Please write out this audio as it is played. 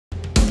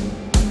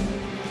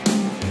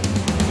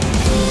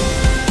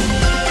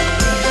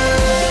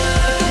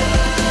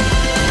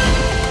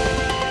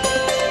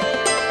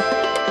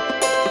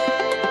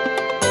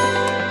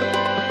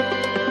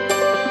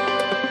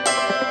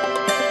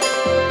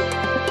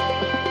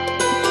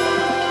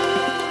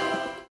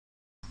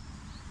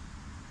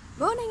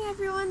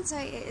everyone, so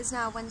it is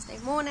now Wednesday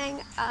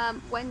morning.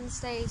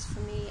 Wednesdays for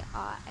me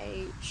are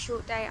a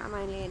short day. I'm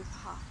only in for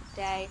half a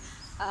day.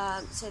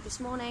 So this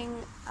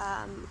morning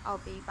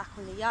I'll be back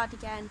on the yard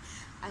again,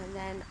 and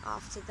then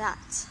after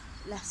that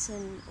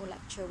lesson or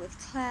lecture with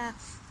Claire,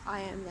 I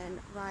am then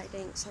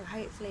riding, so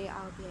hopefully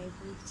I'll be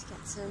able to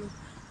get some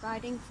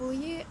riding for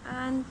you,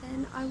 and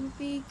then I will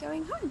be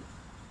going home.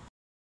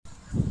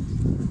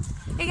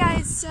 Hey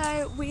guys,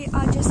 so we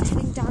are just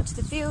heading down to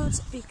the fields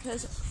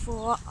because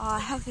for our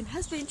health and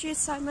husbandry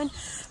assignment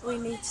we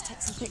need to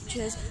take some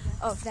pictures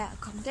of their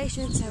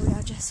accommodation, so we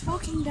are just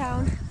walking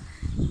down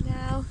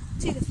now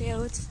to the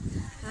fields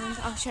and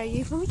I'll show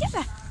you when we get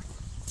there.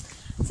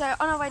 So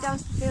on our way down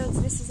to the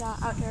fields, this is our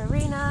outdoor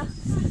arena.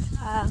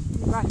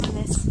 We ride on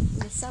this in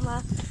the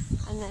summer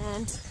and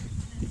then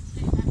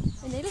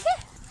we're nearly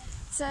here.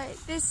 So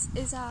this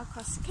is our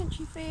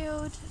cross-country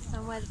field,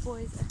 and where the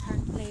boys are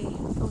currently,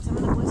 or some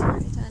of the boys are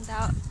currently turned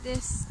out.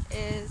 This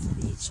is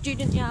the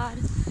student yard.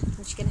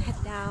 We're just going to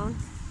head down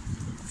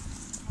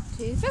to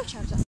the field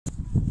shelter.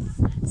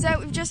 So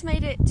we've just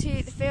made it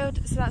to the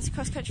field, so that's a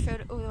cross-country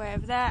field all the way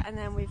over there, and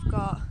then we've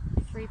got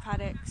three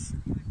paddocks,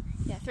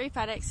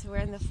 so we're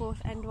in the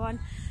fourth end one,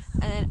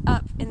 and then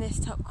up in this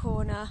top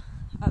corner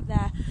up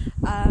there,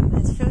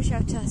 there's a field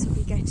shelter, so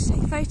we're going to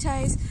take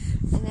photos,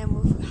 and then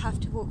we'll have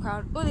to walk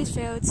around all these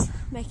fields,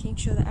 making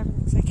sure that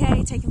everything's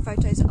okay, taking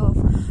photos of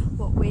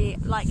what we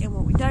like and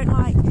what we don't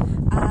like,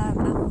 and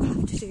we'll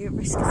have to do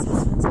risk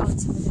assessments on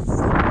some of this.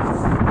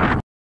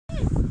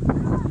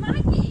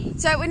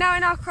 So we're now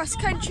in our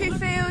cross-country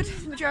field.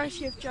 The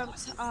majority of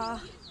jumps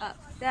are up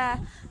there.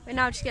 We're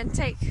now just going to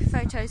take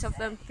photos of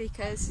them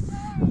because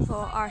for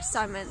our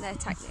assignment they're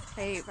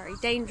technically very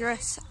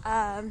dangerous.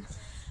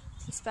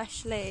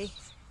 Especially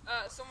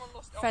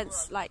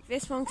fence like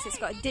this one because it's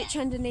got a ditch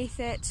underneath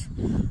it,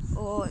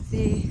 or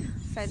the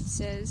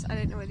fences, I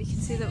don't know whether you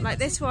can see them, like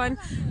this one,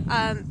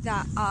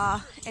 that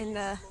are in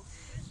the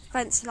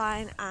fence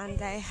line and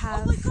they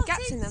have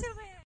gaps in them.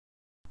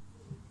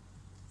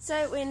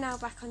 So we're now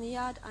back on the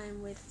yard.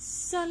 I'm with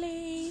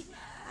Sully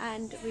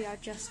and we are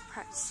just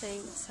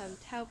practicing some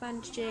tail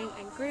bandaging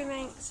and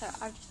grooming. So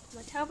I've just put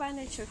my tail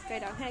bandage, so if we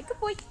go down here, good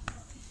boy.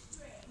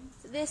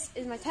 So this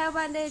is my tail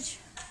bandage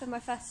for my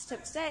first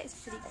attempt today. It's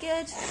pretty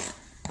good.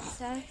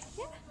 So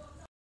yeah.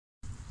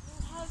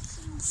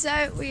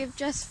 So we have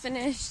just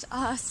finished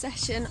our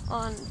session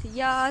on the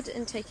yard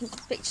and taken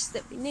the pictures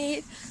that we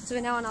need. So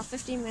we're now on our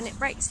 15-minute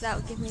break, so that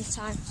will give me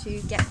time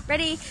to get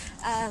ready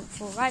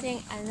for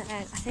riding. And then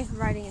I think I'm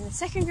riding in the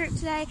second group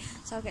today,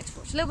 so I'll get to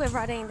watch a little bit of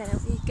riding, then I'll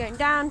be going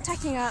down,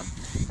 tacking up,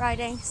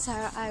 riding. So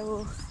I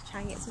will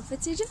try and get some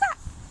footage of that.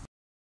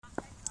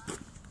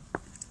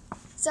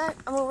 So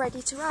I'm all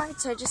ready to ride,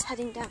 so just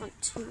heading down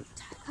to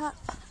tack up.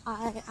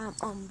 I am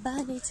on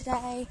Bernie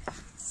today,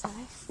 so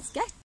let's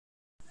go.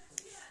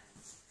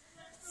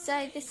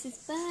 So this is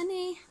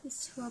Bernie, this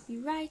is who I'll be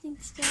riding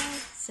today,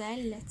 so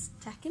let's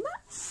tack him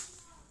up.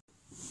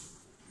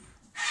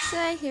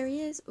 So here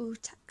he is, all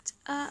tacked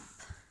up.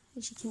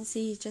 As you can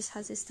see, he just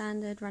has his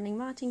standard running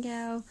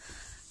martingale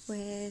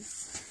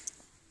with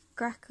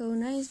grackle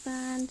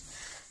noseband,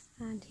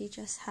 and he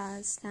just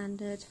has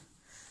standard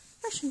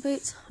Russian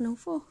boots on all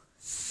four.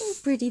 Oh,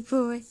 pretty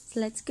boy,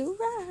 let's go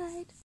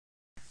ride.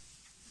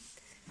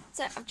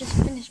 So I've just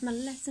finished my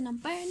lesson on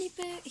Bernie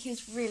boot. He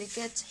was really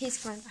good. He's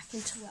going back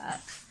into work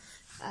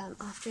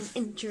after an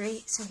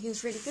injury, so he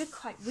was really good,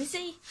 quite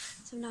wizzy.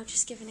 So I'm now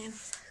just giving him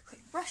a quick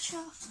brush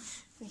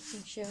off,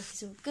 making sure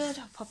he's all good.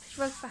 I'll pop his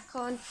rug back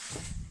on,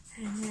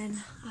 and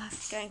then I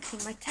have to go and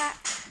clean my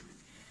tack.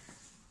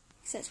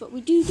 So that's what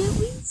we do, don't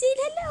we? Say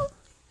hello.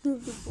 Oh,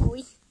 good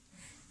boy.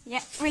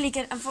 Yeah, really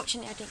good.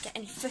 Unfortunately, I didn't get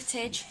any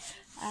footage.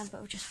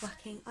 But we're just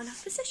working on our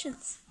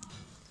positions.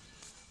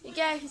 There you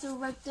go, he's all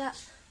rugged up,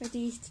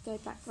 ready to go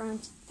back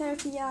round to the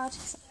therapy yard,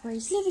 where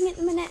he's living at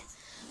the minute,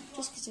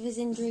 just because of his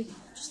injury,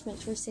 just to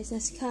make sure he stays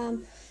nice and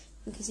calm,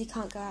 because he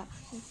can't go out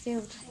in the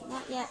field like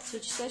that yet, so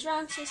he just goes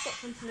round, so he's got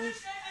company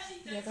with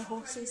the other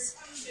horses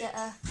that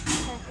are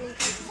currently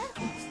out.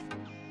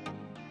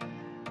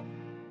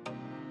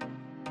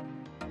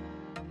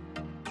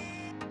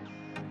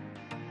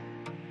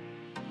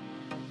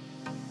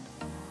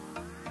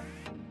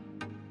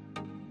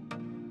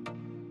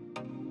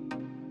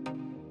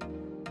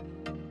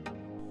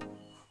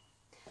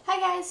 Hi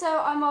guys,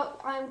 so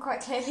I'm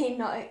quite clearly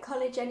not at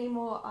college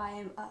anymore. I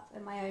am up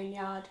in my own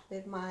yard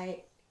with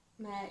my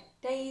mare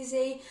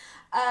Daisy.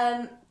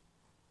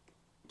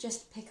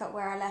 Just to pick up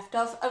where I left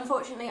off.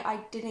 Unfortunately, I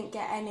didn't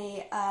get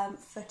any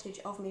footage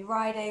of me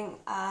riding,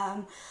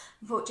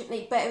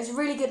 unfortunately, but it was a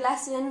really good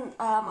lesson.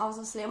 I was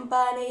obviously on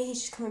Bernie.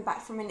 He's just coming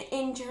back from an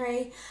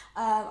injury.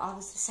 I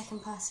was the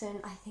second person,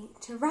 I think,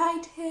 to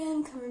ride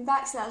him coming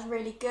back, so that was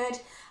really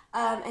good.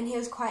 And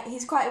he's quite a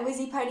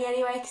wizzy pony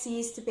anyway, because he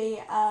used to be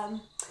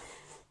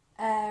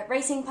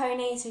racing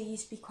pony, so he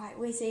used to be quite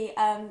wizzy,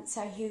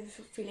 so he was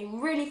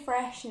feeling really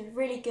fresh and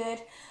really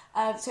good.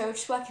 So we're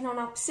just working on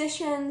our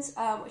positions,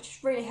 which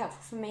is really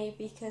helpful for me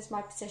because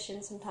my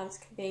position sometimes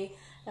can be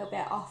a little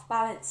bit off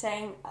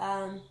balancing.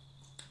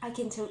 I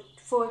can tilt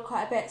forward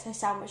quite a bit, so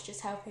Sam was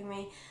just helping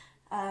me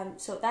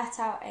sort that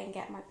out and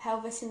get my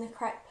pelvis in the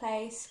correct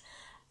place.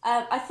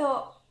 I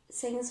thought,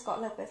 seeing as I've got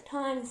a little bit of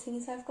time, and seeing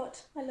as I've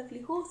got my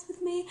lovely horse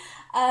with me,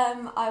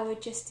 I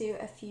would just do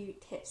a few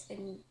tips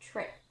and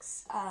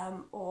tricks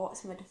or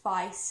some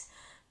advice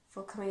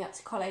for coming up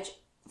to college.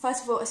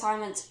 First of all,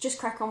 assignments, just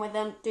crack on with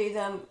them, do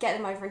them, get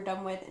them over and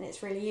done with, and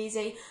it's really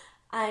easy.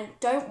 And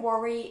don't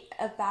worry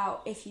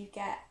about if you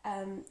get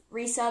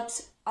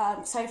resubs.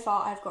 So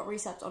far I've got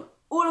resubs on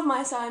all of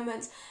my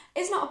assignments.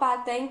 It's not a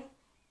bad thing.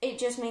 It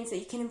just means that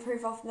you can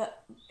improve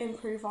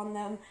on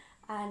them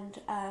and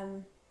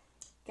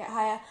get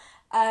higher.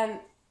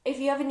 If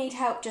you ever need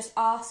help, just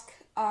ask.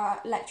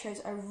 Our lecturers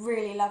are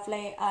really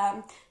lovely.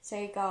 So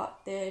you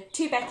got the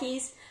two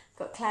Beckys,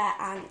 got Claire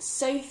and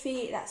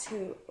Sophie. That's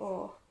who,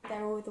 or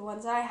they're all the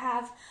ones I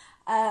have.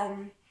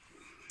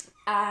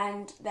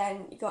 And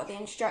then you got the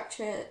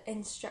instructors.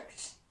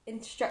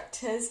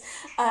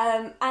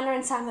 Anna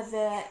and Sam are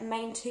the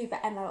main two,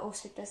 but Emma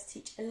also does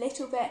teach a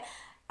little bit.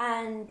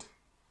 And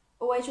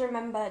always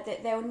remember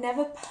that they'll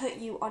never put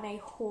you on a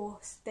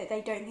horse that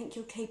they don't think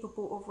you're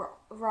capable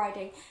of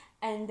riding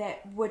and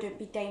that wouldn't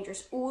be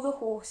dangerous. All the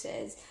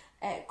horses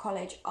at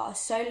college are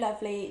so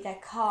lovely, they're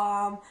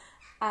calm,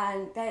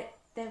 and they're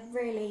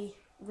really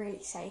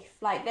safe.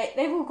 Like,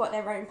 they've all got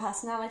their own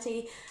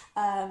personality.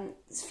 A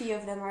few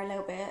of them are a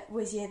little bit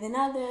whizzier than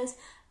others,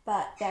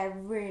 but they're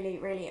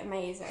really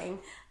amazing.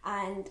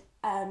 And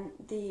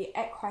the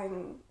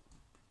Equine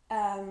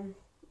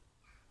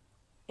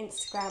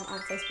Instagram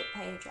and Facebook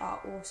page are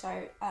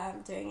also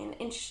doing an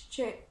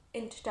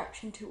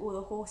introduction to all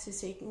the horses,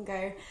 so you can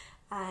go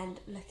and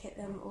look at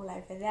them all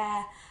over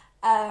there.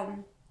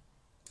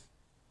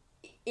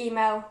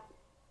 Email.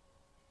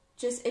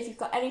 Just, if you've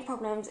got any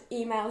problems,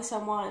 email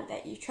someone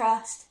that you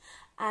trust.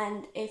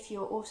 And if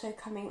you're also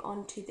coming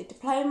on to the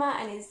diploma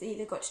and it's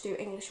either got to do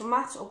English or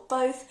maths or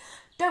both,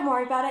 don't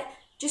worry about it.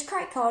 Just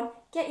crack on,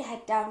 get your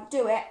head down,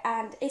 do it.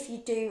 And if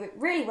you do it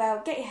really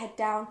well, get your head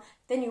down,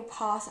 then you'll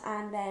pass.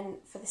 And then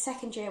for the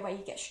second year, where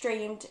you get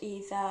streamed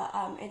either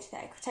into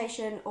the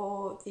equitation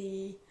or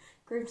the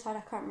groom side,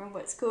 I can't remember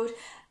what it's called,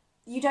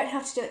 you don't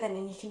have to do it then,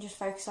 and you can just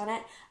focus on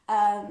it.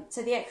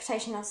 So the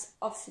equitation is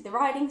obviously the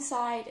riding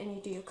side, and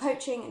you do your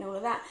coaching and all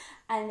of that.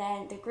 And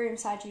then the groom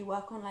side, you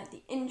work on like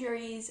the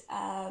injuries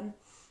and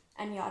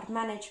yard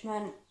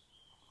management.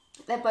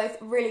 They're both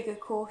really good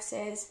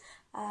courses.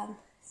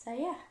 So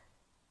yeah.